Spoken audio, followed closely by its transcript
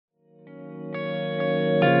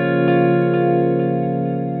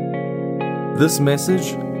This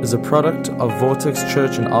message is a product of Vortex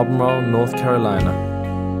Church in Albemarle, North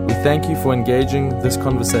Carolina. We thank you for engaging this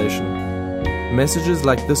conversation. Messages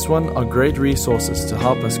like this one are great resources to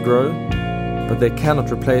help us grow, but they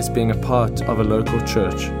cannot replace being a part of a local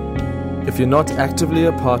church. If you're not actively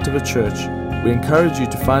a part of a church, we encourage you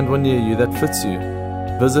to find one near you that fits you.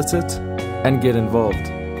 Visit it and get involved.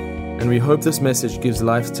 And we hope this message gives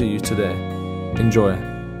life to you today. Enjoy.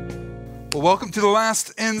 Well, welcome to the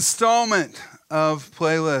last installment of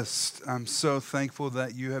Playlist. I'm so thankful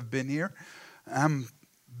that you have been here. I'm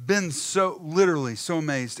been literally so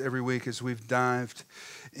amazed every week as we've dived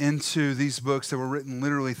into these books that were written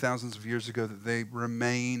literally thousands of years ago, that they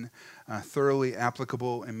remain thoroughly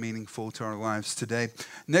applicable and meaningful to our lives today.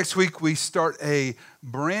 Next week, we start a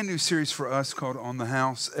brand new series for us called On the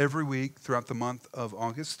House. Every week throughout the month of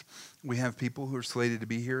August, we have people who are slated to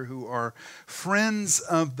be here who are friends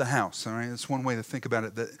of the house. All right, that's one way to think about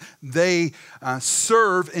it. That they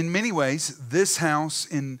serve in many ways this house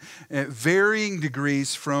in varying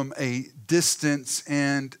degrees from a distance,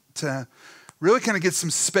 and to really kind of get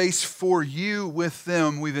some space for you with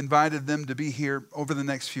them, we've invited them to be here over the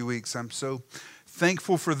next few weeks. I'm so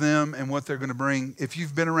thankful for them and what they're going to bring. If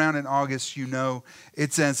you've been around in August, you know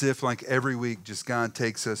it's as if like every week just God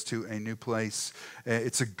takes us to a new place.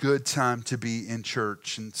 It's a good time to be in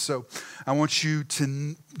church. And so I want you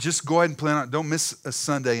to just go ahead and plan on, don't miss a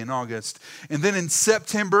Sunday in August. And then in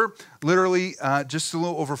September, literally just a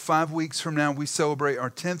little over 5 weeks from now, we celebrate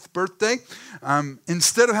our 10th birthday.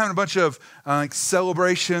 Instead of having a bunch of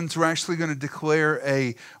celebrations, we're actually going to declare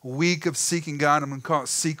a week of seeking God. I'm going to call it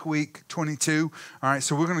Seek Week 22. All right,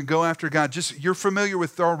 so we're going to go after God. You're familiar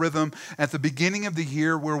with our rhythm at the beginning of the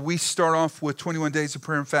year where we start off with 21 days of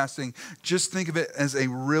prayer and fasting. Just think of it as a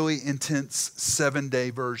really intense 7-day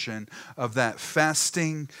version of that.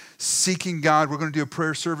 Fasting, seeking God. We're going to do a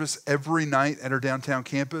prayer service every night at our downtown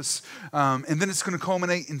campus. And then it's going to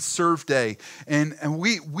culminate in Serve Day. And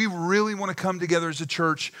we really want to come together as a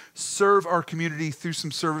church, serve our community through some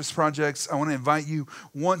service projects. I want to invite you,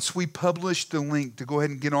 once we publish the link, to go ahead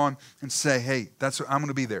and get on and say, hey, I'm going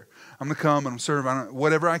to be there. I'm going to come and I'm serve.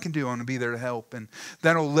 Whatever I can do, I'm going to be there to help. And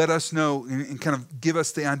that'll let us know and kind of give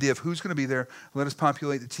us the idea of who's going to be there. Let us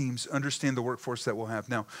populate the teams, understand the workforce that we'll have.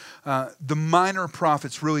 Now, the Minor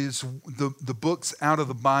Prophets really is the books out of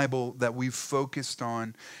the Bible that we've focused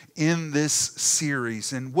on in this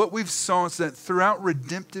series. And what we've saw is that throughout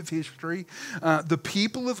redemptive history, the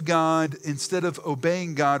people of God, instead of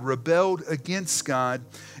obeying God, rebelled against God.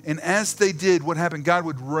 And as they did, what happened? God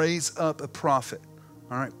would raise up a prophet.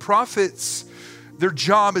 All right, prophets, their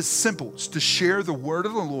job is simple. It's to share the word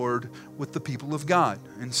of the Lord with the people of God.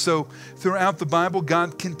 And so throughout the Bible,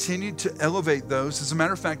 God continued to elevate those. As a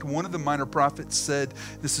matter of fact, one of the minor prophets said,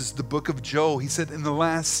 this is the book of Joel, he said, in the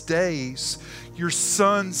last days, your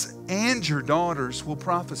sons and your daughters will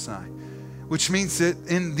prophesy. Which means that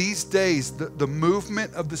in these days, the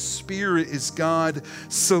movement of the Spirit is God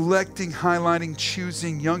selecting, highlighting,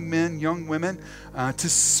 choosing young men, young women to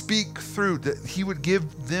speak through. That He would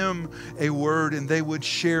give them a word and they would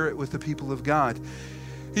share it with the people of God.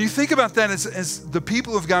 And you think about that as the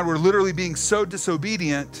people of God were literally being so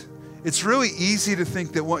disobedient, it's really easy to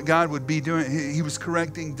think that what God would be doing, He was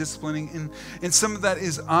correcting, disciplining, and some of that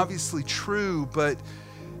is obviously true, but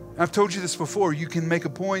I've told you this before, you can make a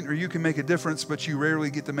point or you can make a difference, but you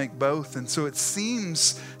rarely get to make both. And so it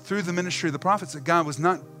seems through the ministry of the prophets that God was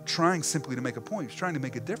not trying simply to make a point. He was trying to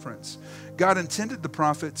make a difference. God intended the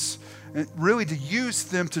prophets really to use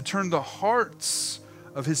them to turn the hearts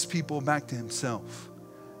of His people back to Himself.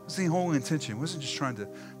 That was the whole intention. He wasn't just trying to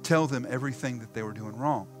tell them everything that they were doing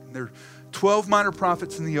wrong. And there are 12 minor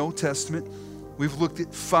prophets in the Old Testament. We've looked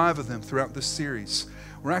at 5 of them throughout this series.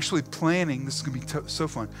 We're actually planning, this is going to be so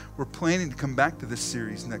fun, we're planning to come back to this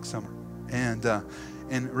series next summer and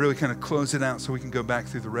really kind of close it out so we can go back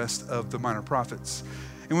through the rest of the minor prophets.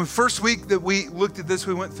 And the first week that we looked at this,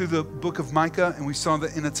 we went through the book of Micah, and we saw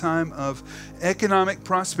that in a time of economic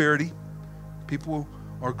prosperity, people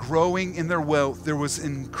are growing in their wealth, there was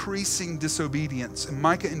increasing disobedience. And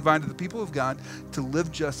Micah invited the people of God to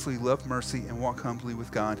live justly, love mercy, and walk humbly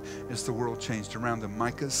with God as the world changed around them.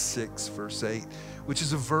 Micah 6, verse 8, which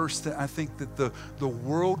is a verse that I think that the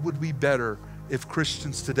world would be better if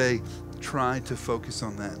Christians today tried to focus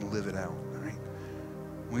on that and live it out. All right?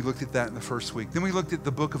 We looked at that in the first week. Then we looked at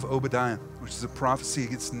the book of Obadiah, which is a prophecy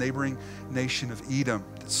against the neighboring nation of Edom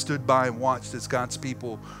that stood by and watched as God's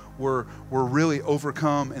people were really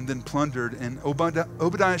overcome and then plundered. And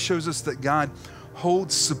Obadiah shows us that God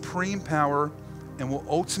holds supreme power and will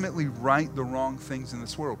ultimately right the wrong things in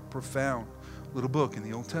this world. Profound little book in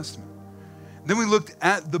the Old Testament. Then we looked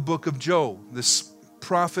at the book of Joel, this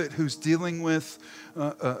prophet who's dealing with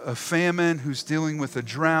a famine, who's dealing with a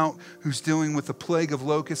drought, who's dealing with a plague of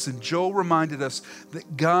locusts. And Joel reminded us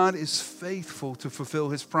that God is faithful to fulfill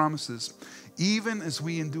his promises, even as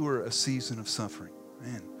we endure a season of suffering.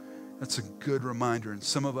 Man, that's a good reminder. And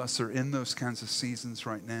some of us are in those kinds of seasons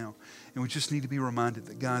right now. And we just need to be reminded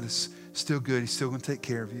that God is still good. He's still going to take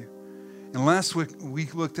care of you. And last week, we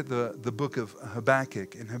looked at the book of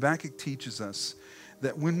Habakkuk. And Habakkuk teaches us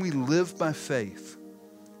that when we live by faith,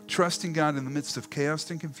 trusting God in the midst of chaos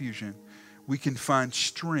and confusion, we can find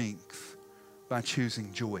strength by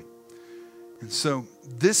choosing joy. And so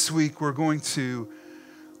this week, we're going to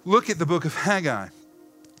look at the book of Haggai.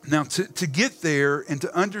 Now, to get there and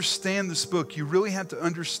to understand this book, you really have to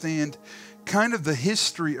understand kind of the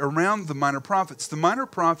history around the minor prophets. The minor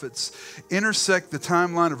prophets intersect the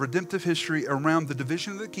timeline of redemptive history around the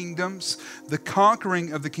division of the kingdoms, the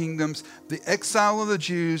conquering of the kingdoms, the exile of the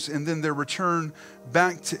Jews, and then their return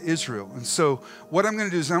back to Israel. And so what I'm going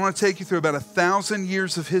to do is I want to take you through about 1,000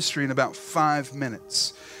 years of history in about 5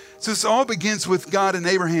 minutes. So this all begins with God and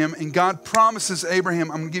Abraham, and God promises Abraham,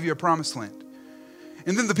 I'm going to give you a promised land.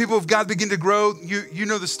 And then the people of God begin to grow. You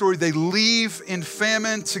know the story. They leave in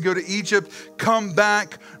famine to go to Egypt, come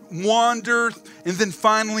back, wander, and then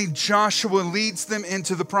finally Joshua leads them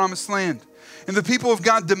into the promised land. And the people of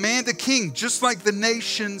God demand a king, just like the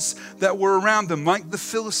nations that were around them, like the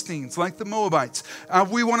Philistines, like the Moabites.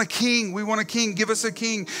 We want a king. We want a king. Give us a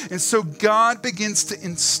king. And so God begins to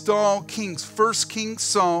install kings. First King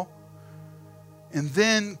Saul, and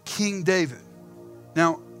then King David.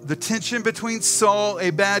 Now, the tension between Saul, a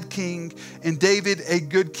bad king, and David, a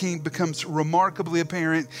good king, becomes remarkably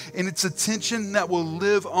apparent. And it's a tension that will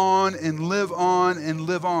live on and live on and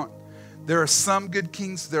live on. There are some good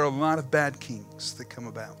kings. There are a lot of bad kings that come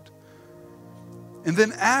about. And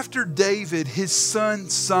then after David, his son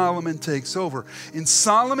Solomon takes over. And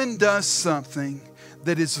Solomon does something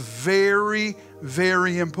that is very,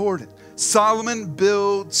 very important. Solomon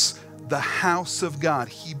builds the house of God.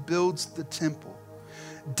 He builds the temple.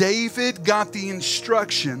 David got the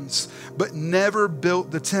instructions, but never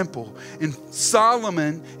built the temple. And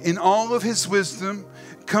Solomon, in all of his wisdom,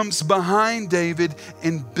 comes behind David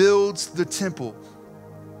and builds the temple.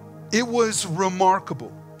 It was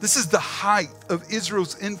remarkable. This is the height of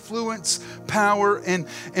Israel's influence, power, and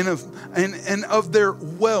of their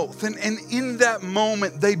wealth. And in that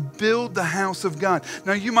moment, they build the house of God.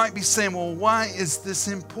 Now, you might be saying, well, why is this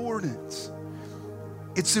important?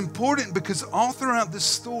 It's important because all throughout this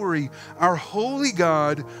story, our holy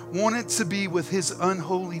God wanted to be with his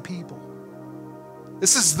unholy people.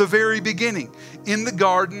 This is the very beginning. In the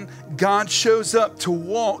garden, God shows up to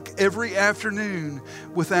walk every afternoon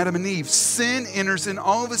with Adam and Eve. Sin enters, and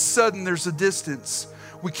all of a sudden there's a distance.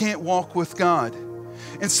 We can't walk with God.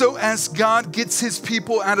 And so as God gets his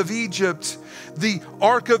people out of Egypt, the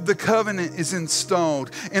Ark of the Covenant is installed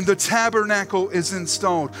and the tabernacle is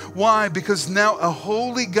installed. Why? Because now a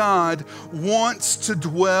holy God wants to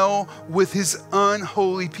dwell with his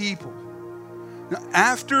unholy people. Now,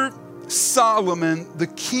 after Solomon, the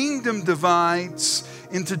kingdom divides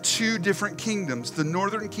into two different kingdoms, the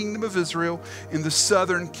northern kingdom of Israel and the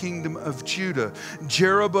southern kingdom of Judah.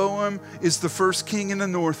 Jeroboam is the first king in the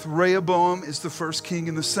north. Rehoboam is the first king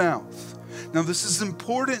in the south. Now, this is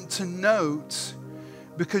important to note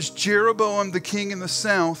because Jeroboam, the king in the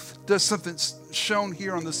south, does something shown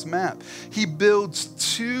here on this map. He builds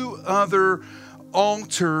two other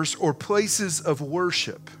altars or places of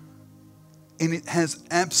worship, and it has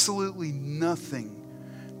absolutely nothing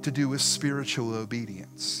to do with spiritual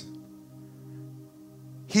obedience.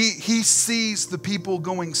 He sees the people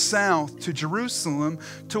going south to Jerusalem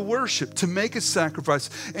to worship, to make a sacrifice.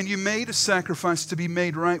 And you made a sacrifice to be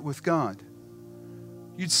made right with God.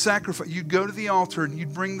 You'd go to the altar and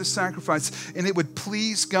you'd bring the sacrifice and it would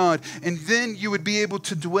please God. And then you would be able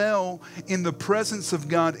to dwell in the presence of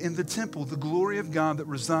God in the temple, the glory of God that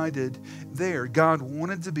resided there. God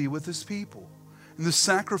wanted to be with his people. And the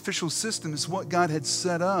sacrificial system is what God had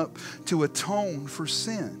set up to atone for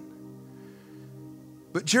sin.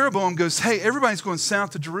 But Jeroboam goes, hey, everybody's going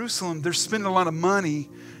south to Jerusalem. They're spending a lot of money.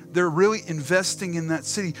 They're really investing in that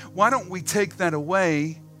city. Why don't we take that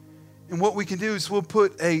away? And what we can do is we'll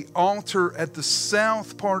put an altar at the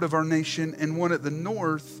south part of our nation and one at the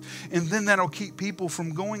north, and then that'll keep people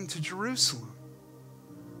from going to Jerusalem.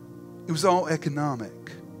 It was all economic.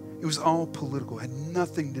 It was all political. It had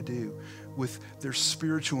nothing to do with their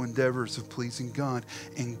spiritual endeavors of pleasing God.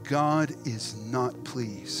 And God is not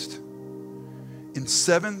pleased. In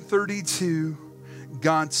 732,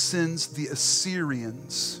 God sends the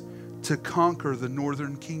Assyrians to conquer the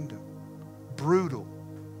northern kingdom. brutal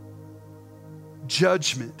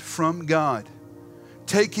judgment from God,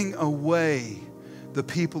 taking away the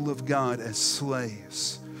people of God as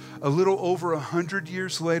slaves. A little over 100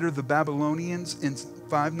 years later, the Babylonians in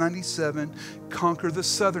 597 conquer the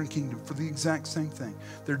southern kingdom for the exact same thing,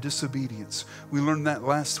 their disobedience. We learned that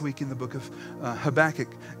last week in the book of Habakkuk.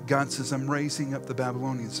 God says, I'm raising up the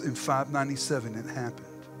Babylonians. In 597, it happened.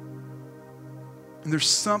 And there's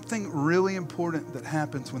something really important that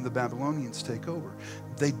happens when the Babylonians take over.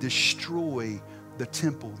 They destroy the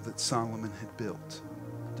temple that Solomon had built.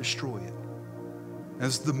 Destroy it.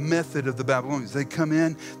 As the method of the Babylonians. They'd come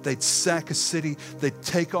in, they'd sack a city, they'd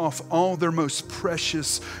take off all their most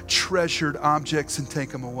precious, treasured objects and take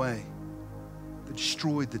them away. They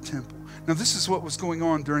destroyed the temple. Now this is what was going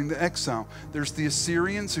on during the exile. There's the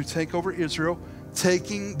Assyrians who take over Israel,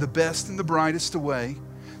 taking the best and the brightest away.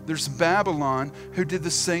 There's Babylon, who did the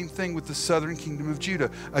same thing with the southern kingdom of Judah.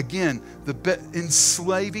 Again,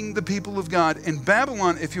 enslaving the people of God. And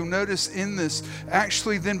Babylon, if you'll notice in this,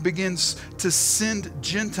 actually then begins to send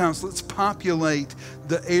Gentiles. Let's populate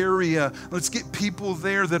the area. Let's get people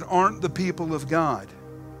there that aren't the people of God.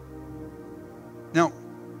 Now,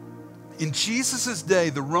 in Jesus' day,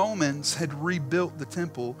 the Romans had rebuilt the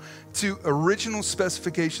temple to original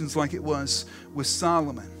specifications like it was with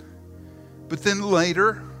Solomon. But then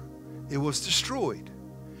later, it was destroyed.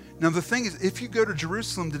 Now the thing is, if you go to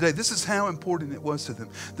Jerusalem today, this is how important it was to them.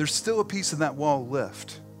 There's still a piece of that wall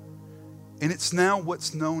left. And it's now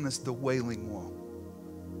what's known as the Wailing Wall.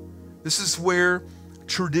 This is where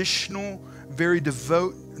traditional, very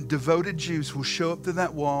devoted Jews will show up to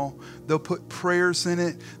that wall. They'll put prayers in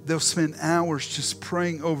it. They'll spend hours just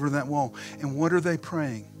praying over that wall. And what are they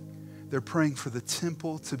praying? They're praying for the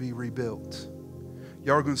temple to be rebuilt.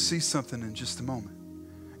 Y'all are going to see something in just a moment.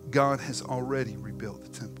 God has already rebuilt the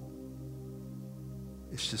temple.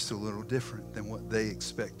 It's just a little different than what they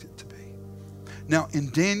expect it to be. Now, in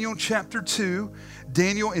Daniel chapter 2,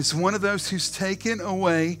 Daniel is one of those who's taken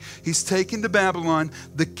away. He's taken to Babylon.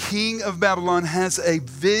 The king of Babylon has a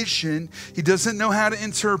vision. He doesn't know how to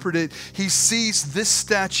interpret it. He sees this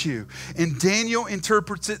statue, and Daniel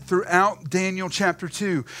interprets it throughout Daniel chapter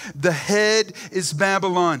 2. The head is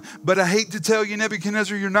Babylon, but I hate to tell you,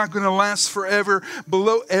 Nebuchadnezzar, you're not going to last forever.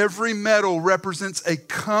 Below every metal represents a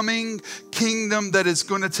coming kingdom that is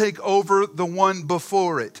going to take over the one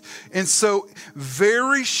before it. And so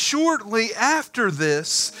very shortly after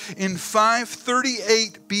this, in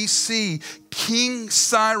 538 BC, King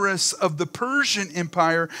Cyrus of the Persian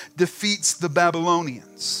Empire defeats the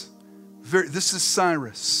Babylonians. This is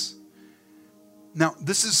Cyrus. Now,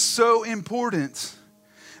 this is so important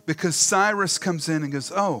because Cyrus comes in and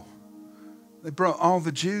goes, oh, they brought all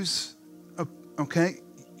the Jews. Okay,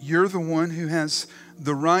 you're the one who has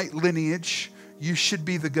the right lineage. You should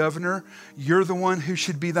be the governor. You're the one who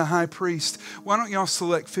should be the high priest. Why don't y'all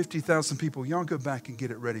select 50,000 people? Y'all go back and get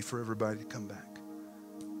it ready for everybody to come back.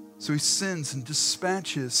 So he sends and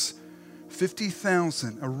dispatches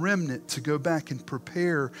 50,000, a remnant, to go back and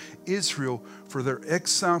prepare Israel for their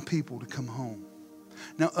exiled people to come home.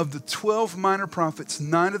 Now, of the 12 minor prophets,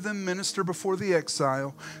 9 of them minister before the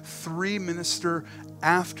exile, 3 minister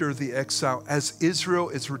after the exile as Israel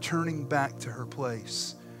is returning back to her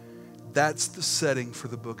place. That's the setting for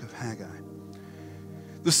the book of Haggai.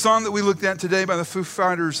 The song that we looked at today by the Foo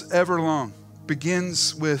Fighters, Everlong,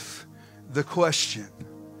 begins with the question,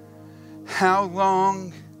 how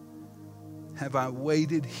long have I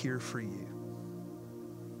waited here for you?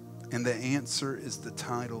 And the answer is the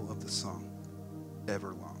title of the song,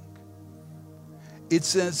 Everlong.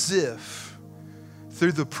 It's as if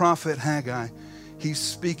through the prophet Haggai, he's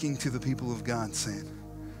speaking to the people of God saying,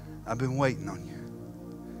 I've been waiting on you.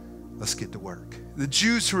 Let's get to work. The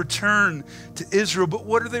Jews return to Israel, but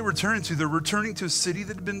what are they returning to? They're returning to a city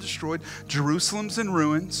that had been destroyed. Jerusalem's in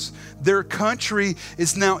ruins. Their country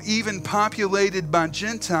is now even populated by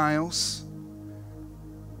Gentiles.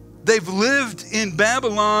 They've lived in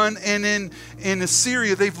Babylon and in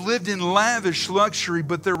Assyria. They've lived in lavish luxury,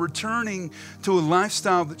 but they're returning to a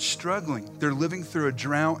lifestyle that's struggling. They're living through a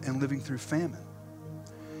drought and living through famine.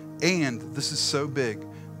 And this is so big,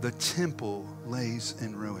 the temple lays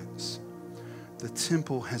in ruins. The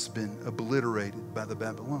temple has been obliterated by the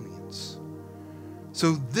Babylonians.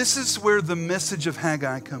 So this is where the message of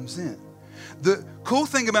Haggai comes in. The cool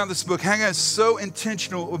thing about this book, Haggai is so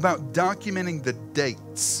intentional about documenting the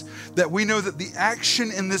dates that we know that the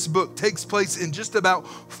action in this book takes place in just about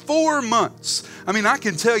 4 months. I mean, I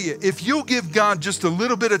can tell you, if you'll give God just a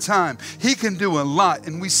little bit of time, He can do a lot.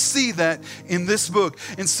 And we see that in this book.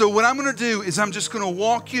 And so what I'm going to do is I'm just going to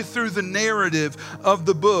walk you through the narrative of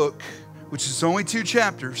the book, which is only 2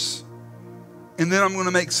 chapters. And then I'm going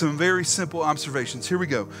to make some very simple observations. Here we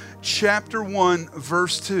go. Chapter 1,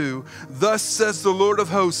 verse 2. Thus says the Lord of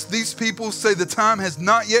hosts, these people say the time has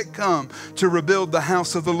not yet come to rebuild the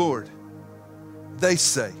house of the Lord. They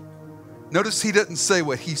say. Notice he doesn't say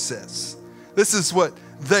what he says. This is what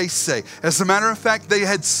they say. As a matter of fact, they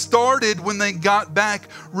had started when they got back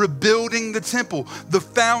rebuilding the temple. The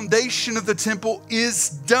foundation of the temple is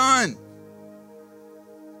done.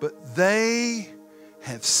 But they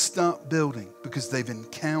have stopped building because they've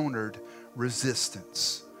encountered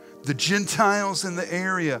resistance. The Gentiles in the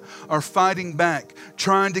area are fighting back,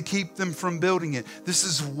 trying to keep them from building it. This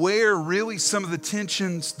is where really some of the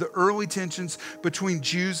tensions, the early tensions between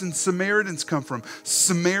Jews and Samaritans come from.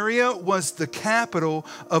 Samaria was the capital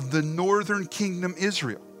of the northern kingdom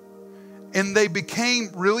Israel. And they became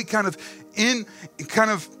really kind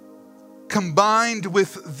of combined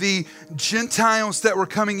with the Gentiles that were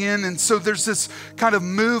coming in. And so there's this kind of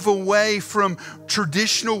move away from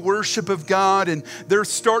traditional worship of God, and they're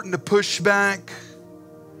starting to push back.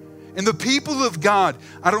 And the people of God,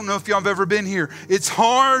 I don't know if y'all have ever been here. It's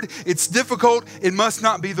hard, it's difficult, it must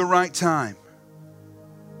not be the right time.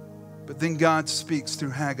 But then God speaks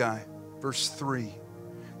through Haggai, verse 3.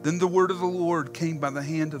 Then the word of the Lord came by the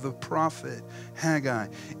hand of the prophet Haggai.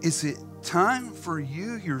 Is it time for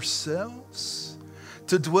you yourselves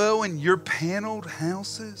to dwell in your paneled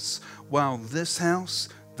houses while this house,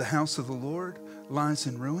 the house of the Lord, lies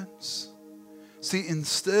in ruins? See,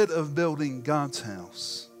 instead of building God's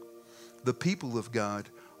house, the people of God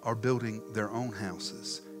are building their own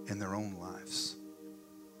houses and their own lives.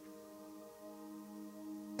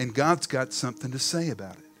 And God's got something to say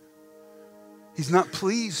about it. He's not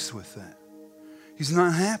pleased with that. He's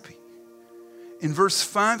not happy. In verse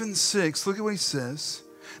 5 and 6, look at what he says.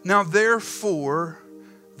 Now therefore,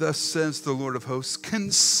 thus says the Lord of hosts,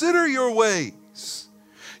 consider your ways.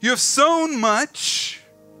 You have sown much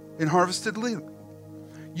and harvested little.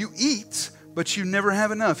 You eat, but you never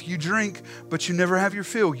have enough. You drink, but you never have your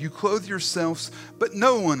fill. You clothe yourselves, but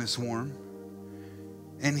no one is warm.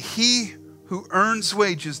 And he who earns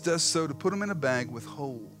wages does so to put them in a bag with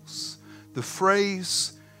holes. The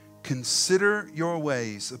phrase, consider your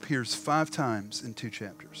ways, appears 5 times in 2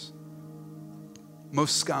 chapters.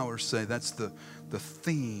 Most scholars say that's the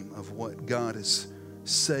theme of what God is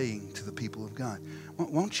saying to the people of God.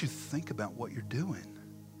 Won't you think about what you're doing?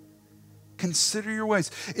 Consider your ways.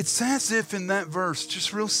 It's as if in that verse,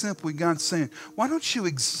 just real simply, God's saying, why don't you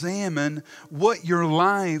examine what your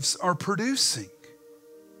lives are producing?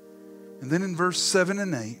 And then in verse 7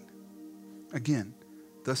 and 8, again,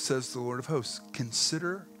 thus says the Lord of hosts,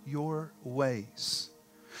 consider your ways.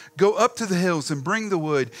 Go up to the hills and bring the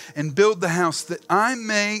wood and build the house that I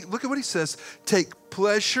may, look at what he says, take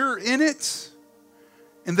pleasure in it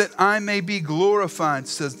and that I may be glorified,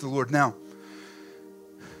 says the Lord. Now,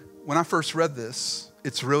 when I first read this,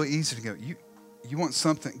 it's really easy to go, you want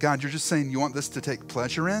something, God, you're just saying you want this to take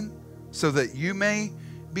pleasure in so that you may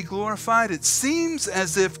be glorified? It seems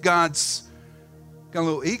as if God's got a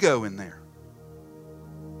little ego in there.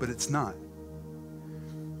 But it's not.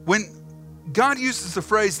 When God uses the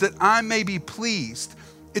phrase that I may be pleased,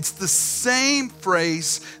 it's the same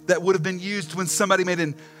phrase that would have been used when somebody made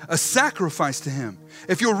a sacrifice to him.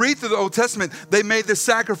 If you'll read through the Old Testament, they made the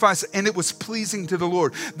sacrifice and it was pleasing to the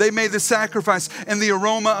Lord. They made the sacrifice and the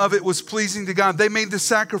aroma of it was pleasing to God. They made the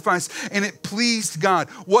sacrifice and it pleased God.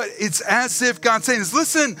 What it's as if God's saying is,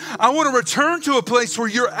 listen, I want to return to a place where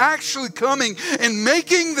you're actually coming and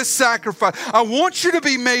making the sacrifice. I want you to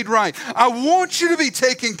be made right. I want you to be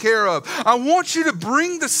taken care of. I want you to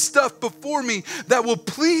bring the stuff before me that will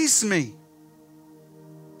please me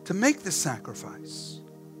to make the sacrifice.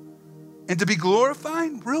 And to be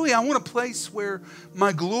glorified, really, I want a place where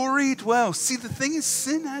my glory dwells. See, the thing is,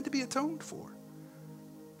 sin had to be atoned for.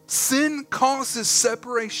 Sin causes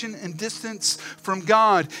separation and distance from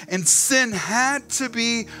God, and sin had to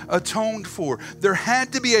be atoned for. There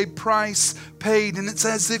had to be a price paid, and it's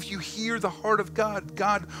as if you hear the heart of God.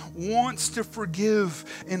 God wants to forgive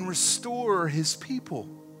and restore his people.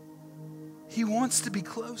 He wants to be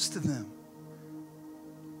close to them.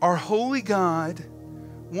 Our holy God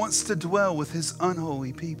wants to dwell with his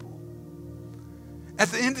unholy people. At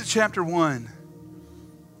the end of chapter 1,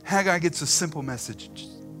 Haggai gets a simple message.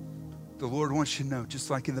 The Lord wants you to know, just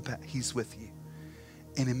like in the past, he's with you.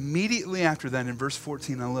 And immediately after that, in verse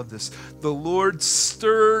 14, I love this. The Lord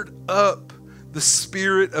stirred up the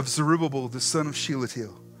spirit of Zerubbabel, the son of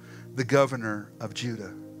Shealtiel, the governor of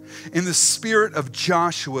Judah. In the spirit of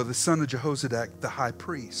Joshua, the son of Jehozadak, the high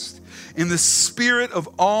priest. In the spirit of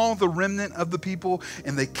all the remnant of the people.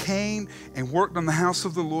 And they came and worked on the house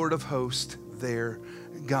of the Lord of hosts their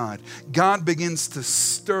God. God begins to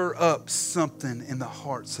stir up something in the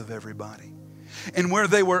hearts of everybody. And where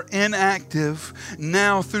they were inactive,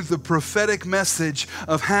 now through the prophetic message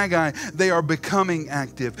of Haggai, they are becoming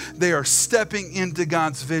active. They are stepping into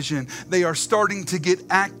God's vision. They are starting to get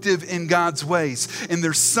active in God's ways. And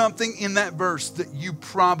there's something in that verse that you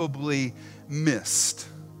probably missed.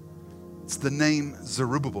 It's the name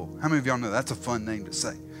Zerubbabel. How many of y'all know that's a fun name to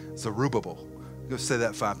say? Zerubbabel. Go say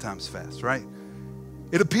that 5 times fast, right?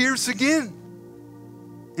 It appears again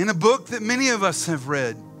in a book that many of us have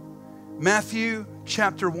read, Matthew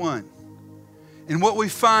chapter 1. And what we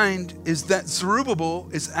find is that Zerubbabel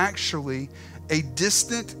is actually a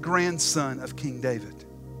distant grandson of King David.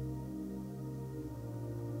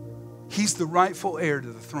 He's the rightful heir to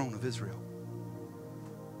the throne of Israel.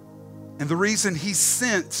 And the reason he's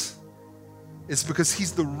sent is because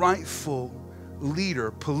he's the rightful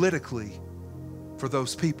leader politically for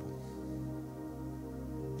those people.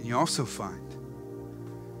 And you also find,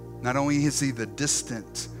 not only is he the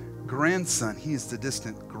distant grandson, he is the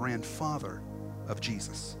distant grandfather of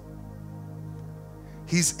Jesus.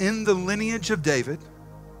 He's in the lineage of David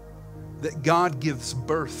that God gives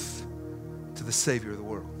birth to the Savior of the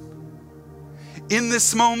world. In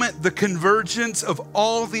this moment, the convergence of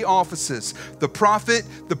all the offices, the prophet,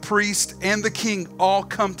 the priest, and the king all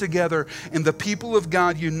come together, and the people of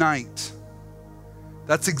God unite.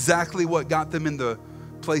 That's exactly what got them in the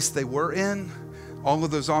place they were in. All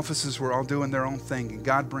of those offices were all doing their own thing, and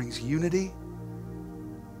God brings unity.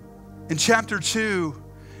 In chapter 2,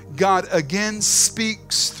 God again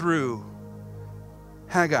speaks through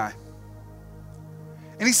Haggai.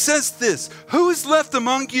 And he says this, "Who is left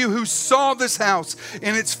among you who saw this house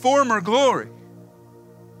in its former glory?"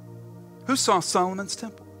 Who saw Solomon's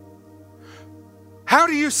temple? How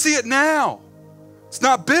do you see it now? It's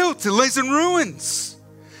not built, it lays in ruins.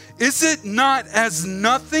 Is it not as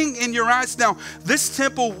nothing in your eyes? Now, this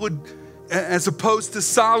temple would, as opposed to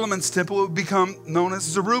Solomon's temple, it would become known as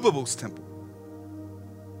Zerubbabel's temple.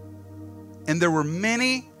 And there were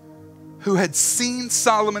many who had seen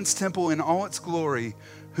Solomon's temple in all its glory,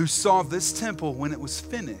 who saw this temple when it was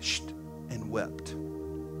finished and wept.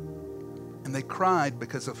 And they cried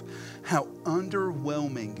because of how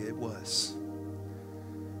underwhelming it was.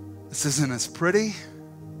 This isn't as pretty.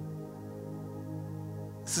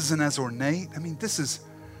 This isn't as ornate. I mean, this is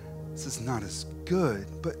not as good.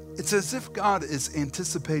 But it's as if God is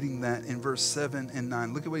anticipating that in verse 7 and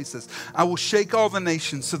 9. Look at what he says. "I will shake all the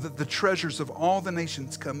nations so that the treasures of all the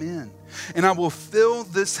nations come in. And I will fill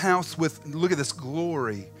this house with," look at this,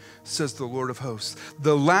 "glory, says the Lord of hosts.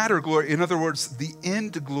 The latter glory," in other words, the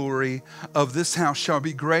end glory of this house shall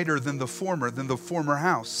be greater than the former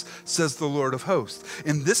house, says the Lord of hosts.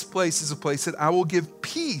 And this place is a place that I will give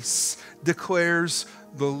peace, declares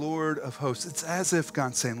the Lord of hosts. It's as if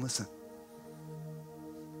God's saying, listen,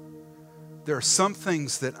 there are some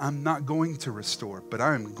things that I'm not going to restore, but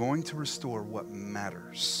I am going to restore what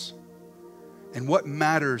matters. And what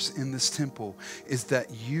matters in this temple is that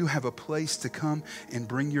you have a place to come and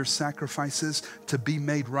bring your sacrifices to be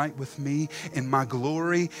made right with me. And my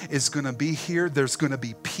glory is going to be here. There's going to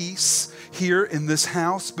be peace here in this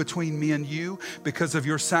house between me and you because of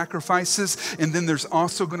your sacrifices. And then there's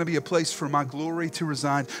also going to be a place for my glory to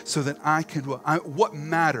reside so that what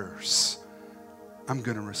matters, I'm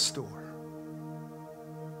going to restore.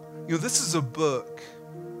 You know, this is a book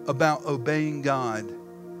about obeying God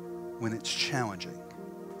when it's challenging,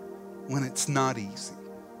 when it's not easy.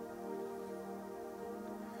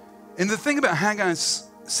 And the thing about Haggai's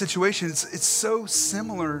situation is it's so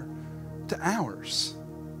similar to ours.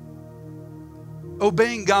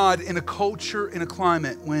 Obeying God in a culture, in a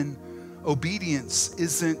climate when obedience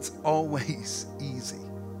isn't always easy.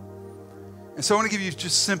 And so I want to give you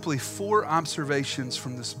just simply 4 observations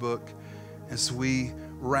from this book as we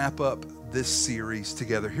wrap up this series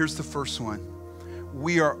together. Here's the first one.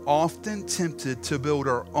 We are often tempted to build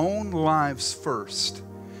our own lives first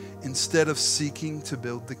instead of seeking to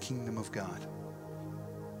build the kingdom of God.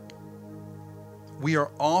 We are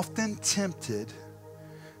often tempted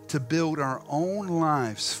to build our own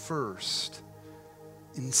lives first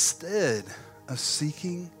instead of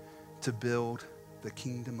seeking to build the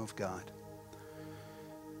kingdom of God.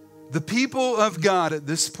 The people of God at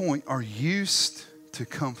this point are used to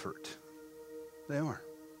comfort. They are.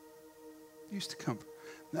 Used to comfort.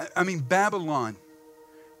 I mean, Babylon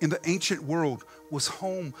in the ancient world was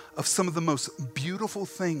home of some of the most beautiful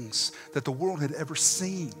things that the world had ever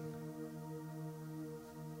seen.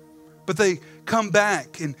 But they come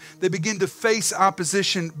back and they begin to face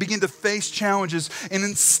opposition, begin to face challenges, and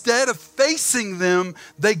instead of facing them,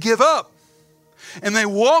 they give up. And they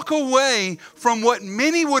walk away from what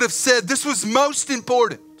many would have said this was most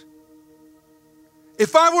important.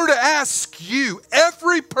 If I were to ask you,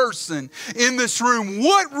 every person in this room,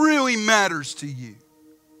 what really matters to you?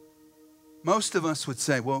 Most of us would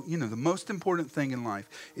say, well, the most important thing in life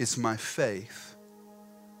is my faith.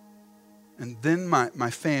 And then my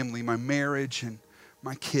family, my marriage, and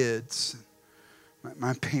my kids,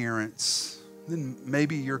 my parents, then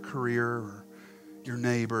maybe your career or your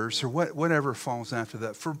neighbors or whatever falls after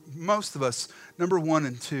that. For most of us, number 1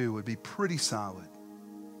 and 2 would be pretty solid.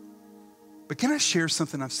 But can I share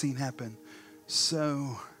something I've seen happen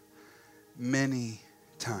so many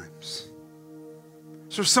times?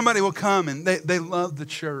 So somebody will come and they love the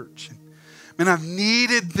church. Man, I've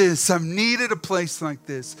needed this. I've needed a place like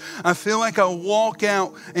this. I feel like I walk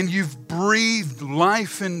out and you've breathed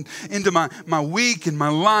life into my week and my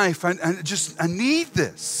life. I need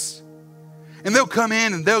this. And they'll come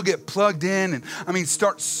in and they'll get plugged in and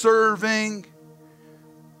start serving.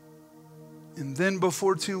 And then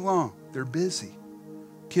before too long, they're busy.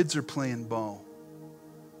 Kids are playing ball.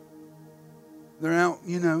 They're out,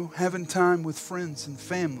 having time with friends and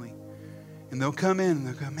family. And they'll come in and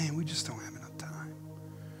they'll go, man, we just don't have enough time.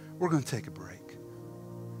 We're going to take a break.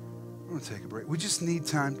 We're going to take a break. We just need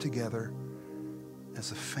time together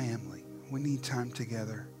as a family. We need time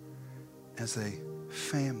together as a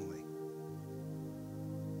family.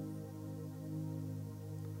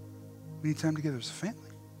 We need time together as a family.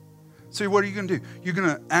 So what are you going to do? You're going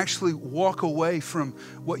to actually walk away from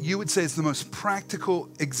what you would say is the most practical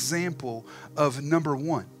example of number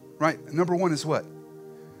 1, right? Number 1 is what?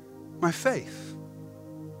 My faith.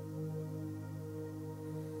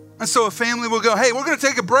 And so a family will go, hey, we're going to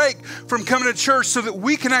take a break from coming to church so that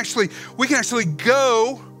we can actually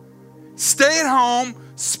go, stay at home,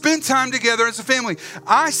 spend time together as a family.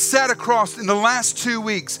 I sat across, in the last 2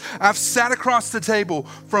 weeks, I've sat across the table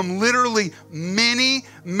from literally many,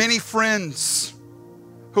 many friends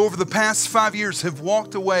who over the past 5 years have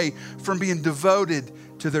walked away from being devoted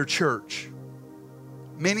to their church.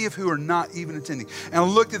 Many of who are not even attending. And I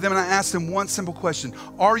looked at them and I asked them one simple question.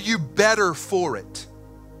 Are you better for it?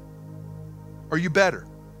 Are you better?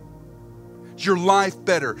 Is your life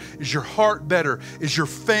better? Is your heart better? Is your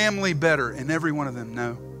family better? And every one of them,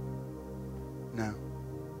 no.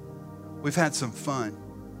 We've had some fun,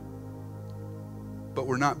 but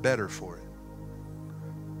we're not better for it.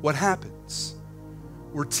 What happens?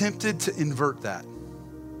 We're tempted to invert that.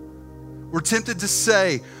 We're tempted to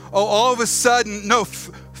say, oh, all of a sudden, no,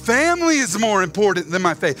 family is more important than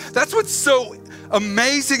my faith. That's what's so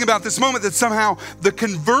amazing about this moment, that somehow the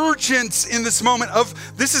convergence in this moment of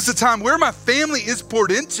this is the time where my family is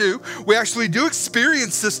poured into. We actually do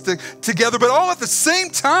experience this together, but all at the same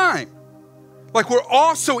time. Like we're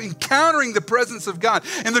also encountering the presence of God.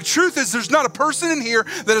 And the truth is there's not a person in here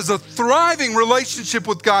that has a thriving relationship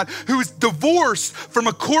with God who is divorced from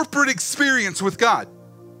a corporate experience with God.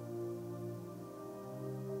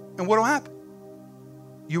 And what will happen?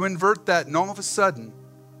 You invert that and all of a sudden,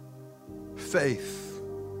 faith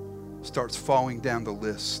starts falling down the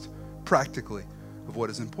list practically of what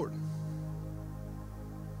is important.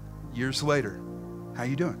 Years later, how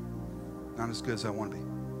you doing? Not as good as I want to be.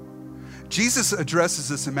 Jesus addresses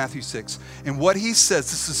this in Matthew 6. And what he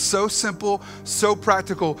says, this is so simple, so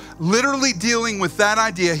practical, literally dealing with that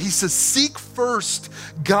idea. He says, seek first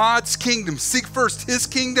God's kingdom. Seek first his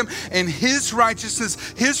kingdom and his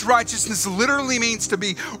righteousness. His righteousness literally means to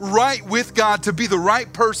be right with God, to be the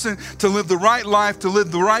right person, to live the right life, to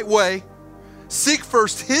live the right way. Seek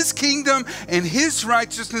first his kingdom and his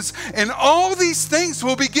righteousness, and all these things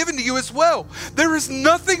will be given to you as well. There is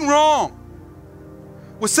nothing wrong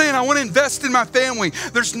with saying, I want to invest in my family.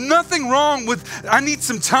 There's nothing wrong with, I need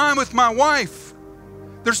some time with my wife.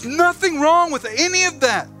 There's nothing wrong with any of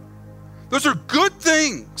that. Those are good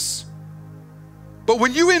things. But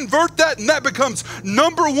when you invert that and that becomes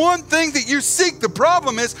number 1 thing that you seek, the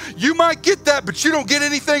problem is you might get that, but you don't get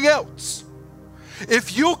anything else.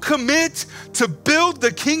 If you'll commit to build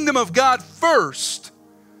the kingdom of God first,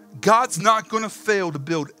 God's not going to fail to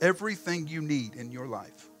build everything you need in your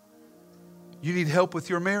life. You need help with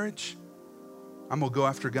your marriage? I'm going to go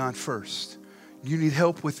after God first. You need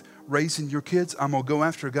help with raising your kids? I'm going to go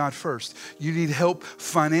after God first. You need help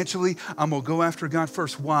financially? I'm going to go after God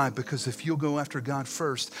first. Why? Because if you'll go after God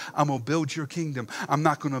first, I'm going to build your kingdom. I'm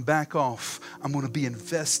not going to back off. I'm going to be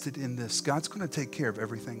invested in this. God's going to take care of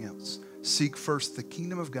everything else. Seek first the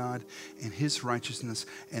kingdom of God and his righteousness,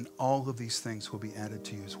 and all of these things will be added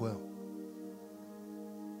to you as well.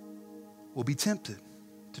 We'll be tempted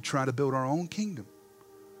to try to build our own kingdom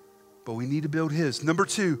but we need to build His. Number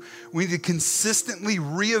two, we need to consistently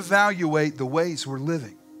reevaluate the ways we're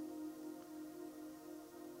living.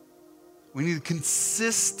 We need to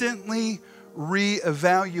consistently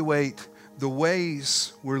reevaluate the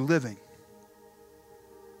ways we're living.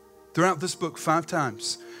 Throughout this book, 5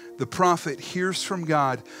 times, the prophet hears from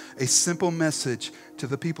God a simple message to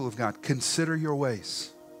the people of God. Consider your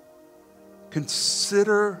ways.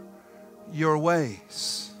 Consider your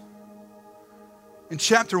ways. In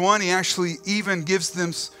chapter 1, he actually even gives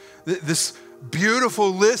them this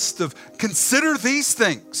beautiful list of consider these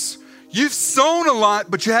things. You've sown a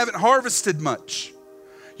lot, but you haven't harvested much.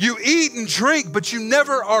 You eat and drink, but you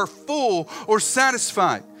never are full or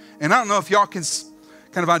satisfied. And I don't know if y'all can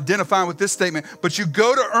kind of identify with this statement, but you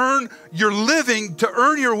go to earn your living, to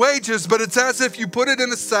earn your wages, but it's as if you put it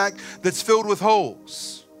in a sack that's filled with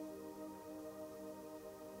holes.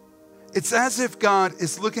 It's as if God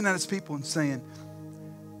is looking at His people and saying,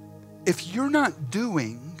 if you're not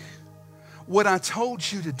doing what I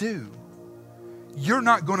told you to do, you're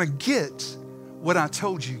not going to get what I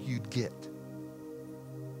told you you'd get.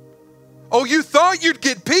 Oh, you thought you'd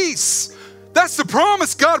get peace. That's the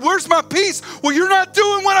promise, God. Where's my peace? Well, you're not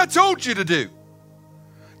doing what I told you to do.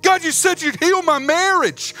 God, you said you'd heal my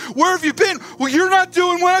marriage. Where have you been? Well, you're not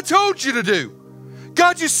doing what I told you to do.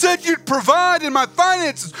 God, you said you'd provide in my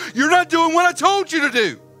finances. You're not doing what I told you to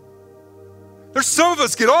do. There's some of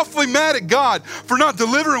us get awfully mad at God for not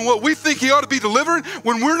delivering what we think He ought to be delivering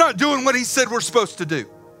when we're not doing what He said we're supposed to do.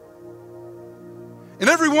 And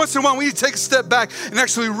every once in a while, we need to take a step back and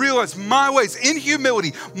actually realize my ways, in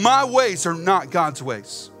humility, my ways are not God's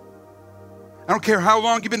ways. I don't care how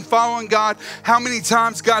long you've been following God, how many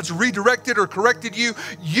times God's redirected or corrected you,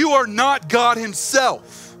 you are not God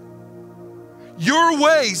Himself. Your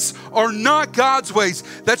ways are not God's ways.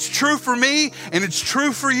 That's true for me, and it's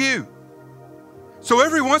true for you. So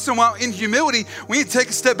every once in a while, in humility, we need to take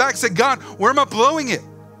a step back and say, God, where am I blowing it?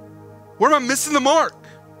 Where am I missing the mark?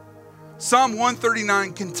 Psalm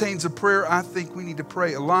 139 contains a prayer I think we need to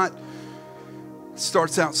pray a lot. It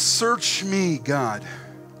starts out, search me, God,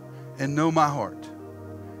 and know my heart.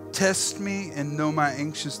 Test me and know my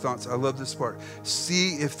anxious thoughts. I love this part.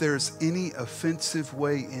 See if there's any offensive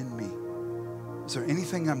way in me. Is there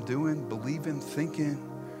anything I'm doing, believing, thinking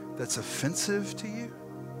that's offensive to you?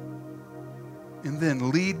 And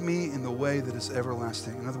then lead me in the way that is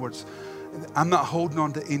everlasting. In other words, I'm not holding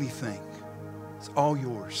on to anything. It's all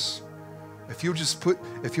yours. If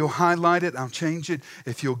you'll highlight it, I'll change it.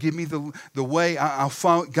 If you'll give me the way, I'll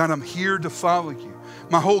follow. God, I'm here to follow you.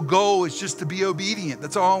 My whole goal is just to be obedient.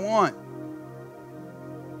 That's all I want.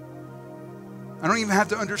 I don't even have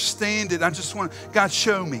to understand it. I just want, God,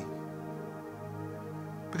 show me.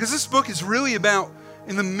 Because this book is really about,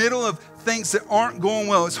 in the middle of things that aren't going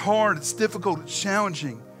well, it's hard, it's difficult, it's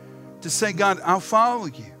challenging, to say, God, I'll follow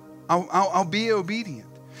you. I'll be obedient.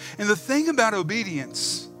 And the thing about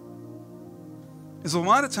obedience is a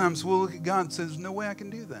lot of times we'll look at God and say, there's no way I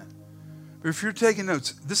can do that. But if you're taking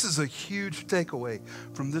notes, this is a huge takeaway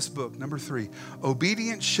from this book. Number 3,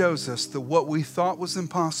 obedience shows us that what we thought was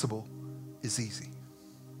impossible is easy.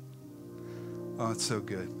 Oh, it's so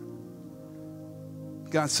good.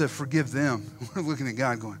 God said, forgive them. We're looking at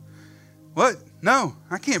God going, what? No,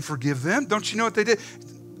 I can't forgive them. Don't you know what they did?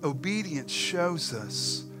 Obedience shows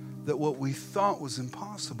us that what we thought was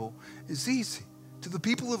impossible is easy. To the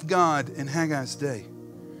people of God in Haggai's day,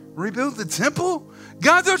 rebuild the temple?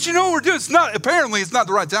 God, don't you know what we're doing? Apparently it's not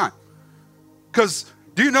the right time. Because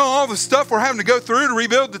do you know all the stuff we're having to go through to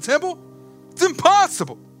rebuild the temple? It's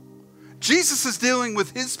impossible. Jesus is dealing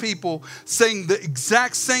with His people saying the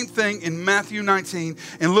exact same thing in Matthew 19.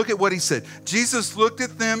 And look at what He said. Jesus looked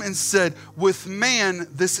at them and said, with man,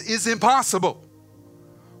 this is impossible.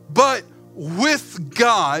 But with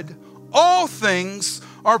God, all things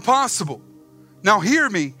are possible. Now hear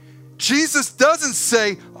me. Jesus doesn't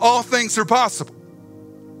say all things are possible.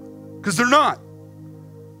 Because they're not.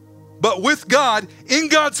 But with God, in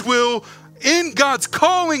God's will, in God's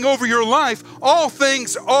calling over your life, all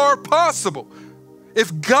things are possible.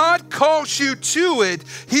 If God calls you to it,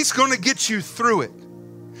 He's going to get you through it.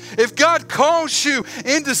 If God calls you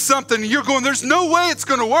into something and you're going, there's no way it's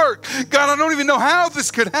going to work. God, I don't even know how this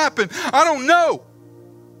could happen. I don't know.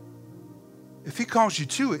 If He calls you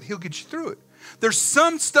to it, He'll get you through it. There's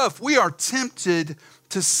some stuff we are tempted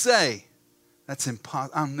to say, that's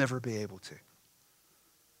impossible. I'll never be able to.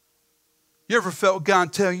 You ever felt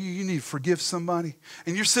God tell you you need to forgive somebody?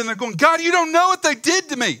 And you're sitting there going, God, you don't know what they did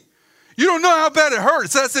to me. You don't know how bad it hurt.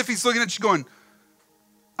 It's as if He's looking at you going,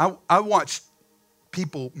 I watched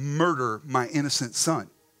people murder my innocent son.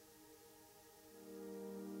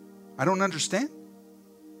 I don't understand.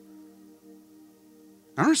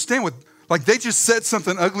 I don't understand what, like they just said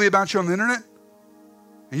something ugly about you on the internet?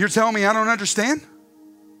 And you're telling me I don't understand?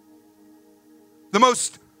 The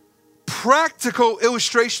most practical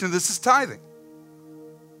illustration of this is tithing.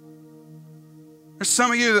 There's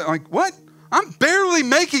some of you that are like, what? I'm barely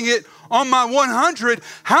making it on my 100.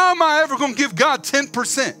 How am I ever going to give God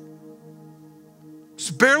 10%?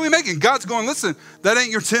 Just barely making. God's going, listen, that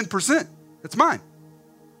ain't your 10%. It's mine.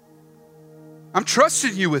 I'm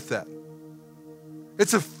trusting you with that.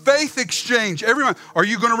 It's a faith exchange every month. Are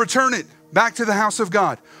you going to return it back to the house of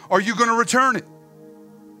God? Are you going to return it?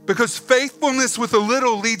 Because faithfulness with a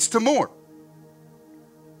little leads to more.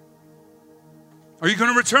 Are you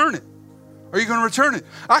going to return it? Are you going to return it?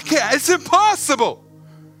 I can't. It's impossible.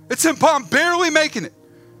 I'm barely making it.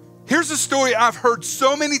 Here's a story I've heard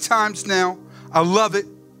so many times now. I love it.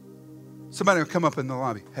 Somebody will come up in the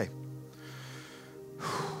lobby. Hey,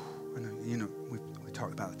 you know, we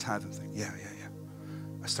talked about the tithing thing. Yeah.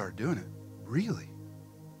 I started doing it. Really?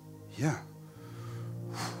 Yeah.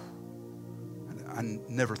 I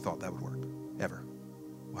never thought that would work, ever.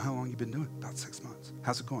 Well, how long have you been doing it? About 6 months.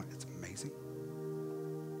 How's it going? It's amazing.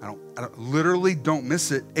 I literally don't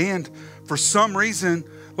miss it. And for some reason,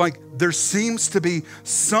 like there seems to be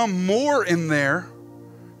some more in there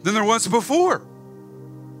than there was before.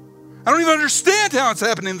 I don't even understand how it's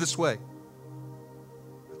happening this way.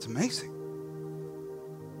 It's amazing.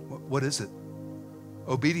 What is it?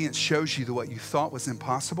 Obedience shows you that what you thought was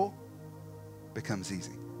impossible becomes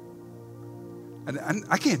easy. And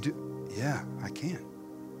I can't do, yeah, I can.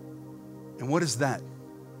 And what is that?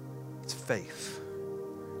 It's faith.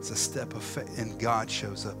 It's a step of faith. And God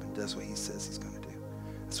shows up and does what he says he's going to do.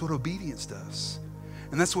 That's what obedience does.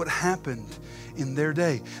 And that's what happened in their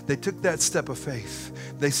day. They took that step of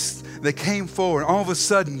faith. They came forward. All of a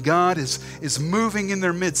sudden, God is moving in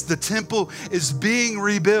their midst. The temple is being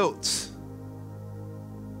rebuilt.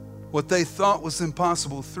 What they thought was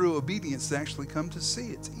impossible through obedience, they actually come to see.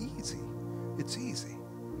 It's easy. It's easy.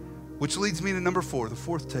 Which leads me to number 4, the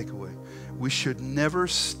fourth takeaway. We should never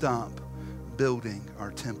stop building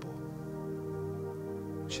our temple.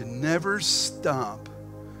 We should never stop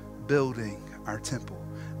building our temple.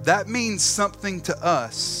 That means something to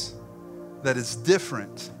us that is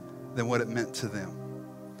different than what it meant to them.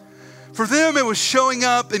 For them, it was showing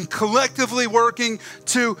up and collectively working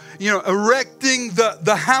to, erecting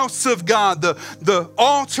the house of God, the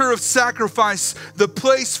altar of sacrifice, the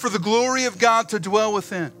place for the glory of God to dwell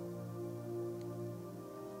within.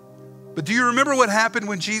 But do you remember what happened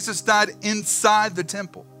when Jesus died inside the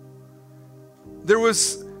temple? There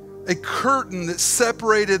was a curtain that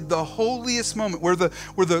separated the holiest moment where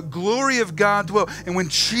the glory of God dwelt. And when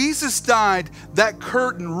Jesus died, that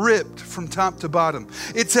curtain ripped from top to bottom.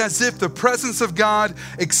 It's as if the presence of God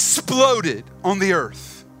exploded on the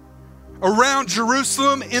earth. Around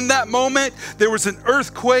Jerusalem in that moment, there was an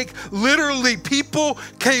earthquake. Literally, people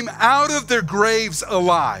came out of their graves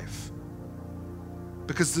alive.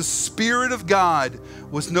 Because the Spirit of God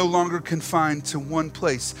was no longer confined to one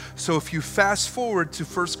place. So if you fast forward to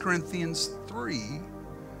 1 Corinthians 3,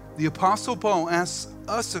 the Apostle Paul asks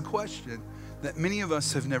us a question that many of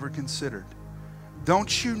us have never considered.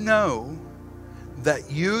 Don't you know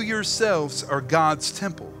that you yourselves are God's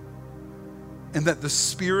temple and that the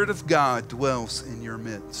Spirit of God dwells in your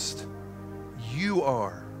midst? You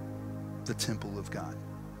are the temple of God.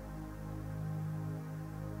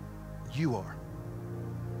 You are.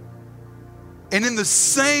 And in the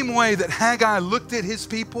same way that Haggai looked at his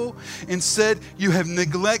people and said, you have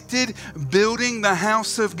neglected building the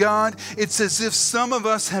house of God, it's as if some of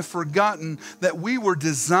us have forgotten that we were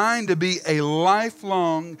designed to be a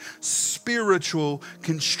lifelong spiritual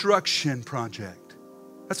construction project.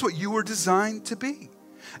 That's what you were designed to be.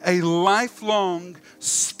 A lifelong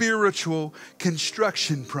spiritual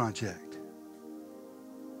construction project.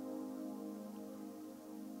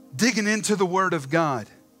 Digging into the Word of God.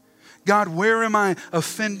 God, where am I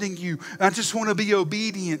offending you? I just want to be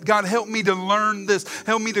obedient. God, help me to learn this.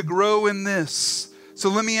 Help me to grow in this. So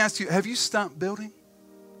let me ask you, have you stopped building?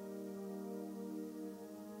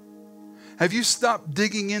 Have you stopped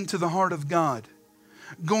digging into the heart of God?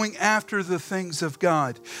 Going after the things of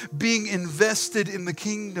God? Being invested in the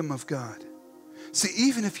kingdom of God? See,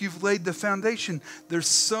 even if you've laid the foundation, there's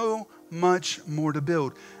so much more to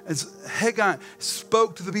build. As Haggai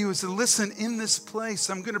spoke to the people, he said, listen, in this place,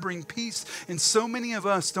 I'm going to bring peace. And so many of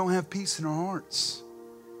us don't have peace in our hearts.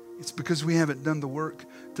 It's because we haven't done the work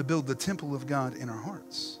to build the temple of God in our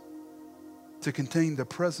hearts, to contain the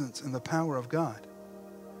presence and the power of God.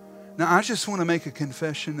 Now, I just want to make a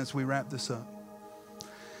confession as we wrap this up.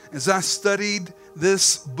 As I studied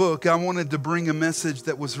this book, I wanted to bring a message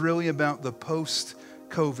that was really about the post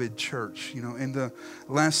COVID church. You know, in the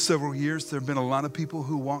last several years, there have been a lot of people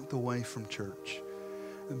who walked away from church.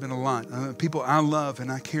 There have been a lot. People I love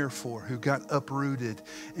and I care for who got uprooted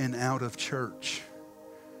and out of church.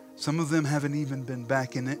 Some of them haven't even been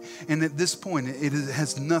back in it. And at this point, it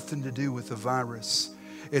has nothing to do with the virus.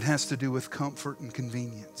 It has to do with comfort and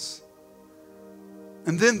convenience.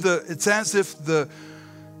 And then it's as if the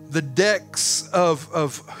decks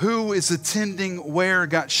of who is attending where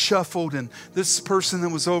got shuffled, and this person that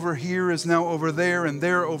was over here is now over there, and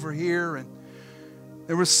they're over here. And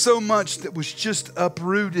there was so much that was just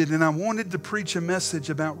uprooted. And I wanted to preach a message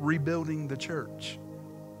about rebuilding the church,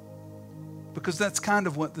 because that's kind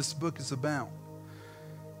of what this book is about.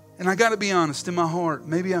 And I got to be honest, in my heart,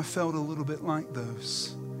 maybe I felt a little bit like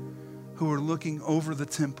those who were looking over the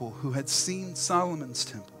temple, who had seen Solomon's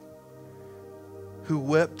temple, who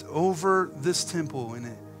wept over this temple, and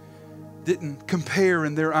it didn't compare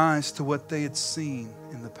in their eyes to what they had seen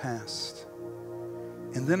in the past.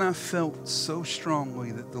 And then I felt so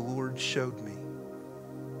strongly that the Lord showed me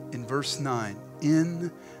in verse 9,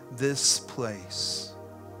 in this place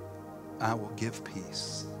I will give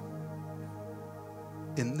peace.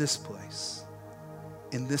 In this place,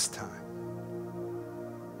 in this time.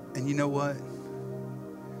 And you know what?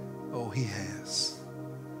 Oh, He has.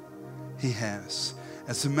 He has.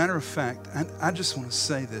 As a matter of fact, I just want to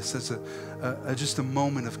say this as just a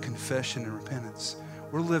moment of confession and repentance.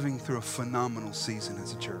 We're living through a phenomenal season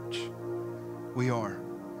as a church. We are.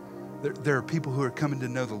 There are people who are coming to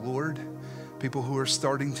know the Lord, people who are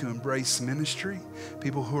starting to embrace ministry,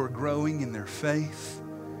 people who are growing in their faith.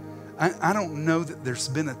 I don't know that there's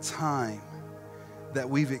been a time that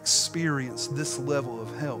we've experienced this level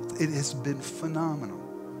of health. It has been phenomenal.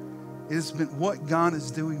 It has been, what God is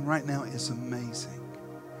doing right now is amazing.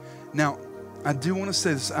 Now, I do want to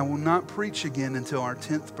say this. I will not preach again until our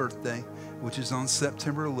 10th birthday, which is on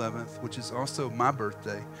September 11th, which is also my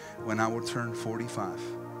birthday, when I will turn 45.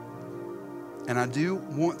 And I do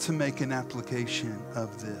want to make an application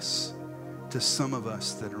of this to some of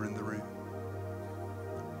us that are in the room.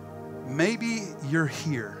 Maybe you're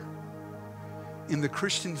here and the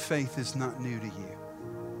Christian faith is not new to you.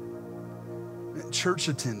 Church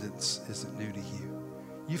attendance isn't new to you.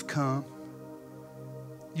 You've come,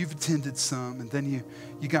 you've attended some, and then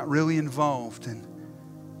you got really involved and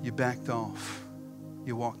you backed off.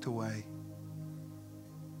 You walked away.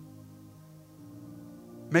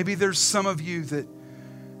 Maybe there's some of you that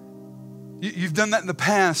you've done that in the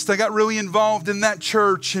past. I got really involved in that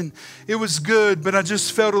church and it was good, but I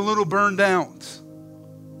just felt a little burned out.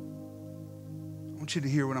 I want you to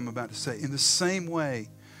hear what I'm about to say. In the same way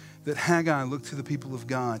that Haggai looked to the people of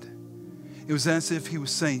God, it was as if he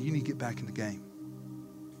was saying, you need to get back in the game.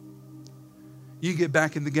 You get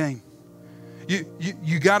back in the game.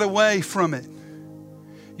 You got away from it.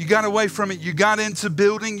 You got away from it. You got into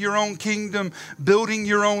building your own kingdom, building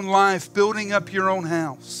your own life, building up your own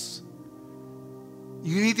house.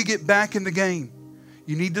 You need to get back in the game.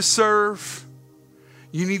 You need to serve.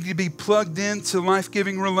 You need to be plugged into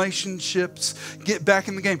life-giving relationships. Get back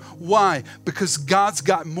in the game. Why? Because God's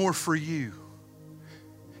got more for you.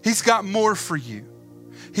 He's got more for you.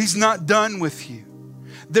 He's not done with you.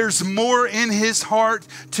 There's more in His heart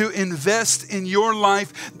to invest in your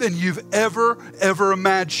life than you've ever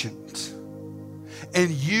imagined.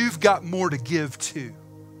 And you've got more to give too.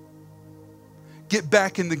 Get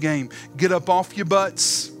back in the game. Get up off your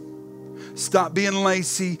butts. Stop being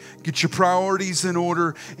lazy. Get your priorities in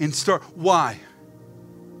order and start. Why?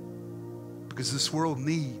 Because this world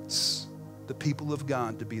needs the people of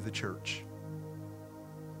God to be the church.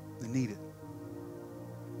 They need it.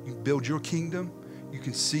 You can build your kingdom. You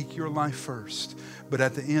can seek your life first. But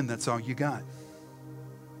at the end, that's all you got.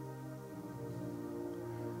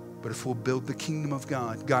 But if we'll build the kingdom of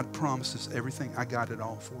God, God promises everything. I got it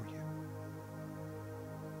all for you.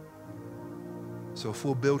 So if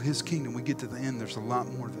we'll build His kingdom, we get to the end, there's a lot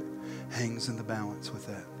more that hangs in the balance with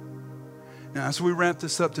that. Now, as we wrap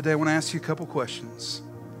this up today, I want to ask you a couple questions.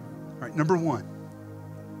 All right, number one,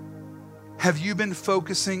 have you been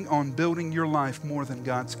focusing on building your life more than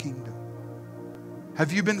God's kingdom?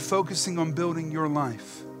 Have you been focusing on building your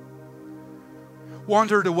life?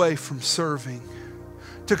 Wandered away from serving,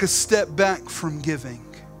 took a step back from giving.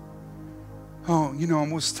 Oh,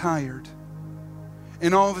 I was tired.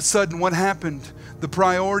 And all of a sudden, what happened? The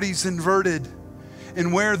priorities inverted.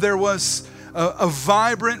 And where there was a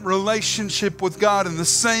vibrant relationship with God, in the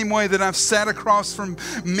same way that I've sat across from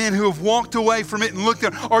men who have walked away from it and looked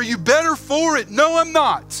at, are you better for it? No, I'm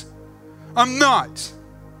not. I'm not.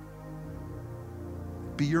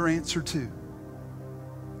 Be your answer too.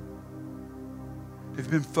 Have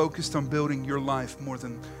you been focused on building your life more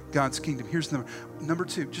than God's kingdom? Here's number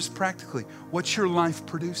two, just practically, what's your life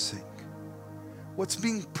producing? What's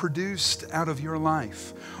being produced out of your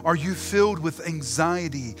life? Are you filled with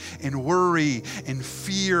anxiety and worry and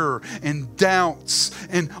fear and doubts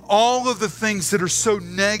and all of the things that are so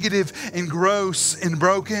negative and gross and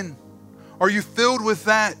broken? Are you filled with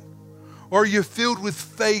that? Or are you filled with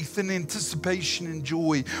faith and anticipation and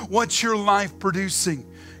joy? What's your life producing?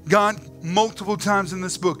 God, multiple times in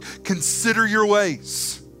this book, consider your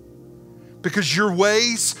ways, because your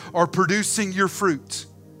ways are producing your fruit.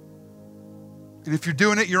 And if you're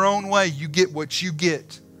doing it your own way, you get what you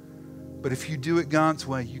get. But if you do it God's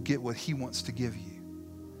way, you get what He wants to give you.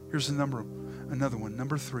 Here's another one.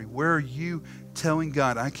 Number three, where are you telling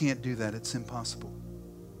God, I can't do that, it's impossible.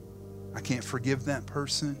 I can't forgive that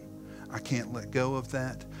person. I can't let go of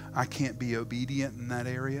that. I can't be obedient in that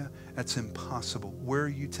area. That's impossible. Where are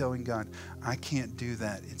you telling God, I can't do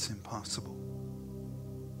that, it's impossible?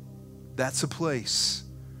 That's a place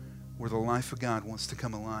where the life of God wants to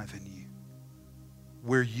come alive in you,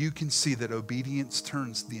 where you can see that obedience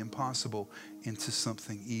turns the impossible into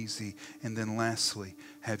something easy. And then lastly,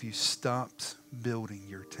 have you stopped building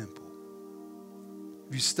your temple?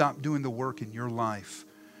 Have you stopped doing the work in your life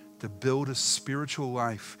to build a spiritual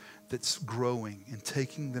life that's growing and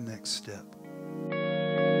taking the next step?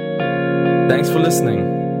 Thanks for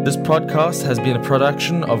listening. This podcast has been a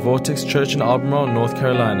production of Vortex Church in Albemarle, North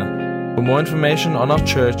Carolina. For more information on our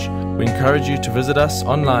church, we encourage you to visit us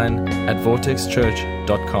online at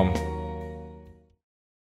vortexchurch.com.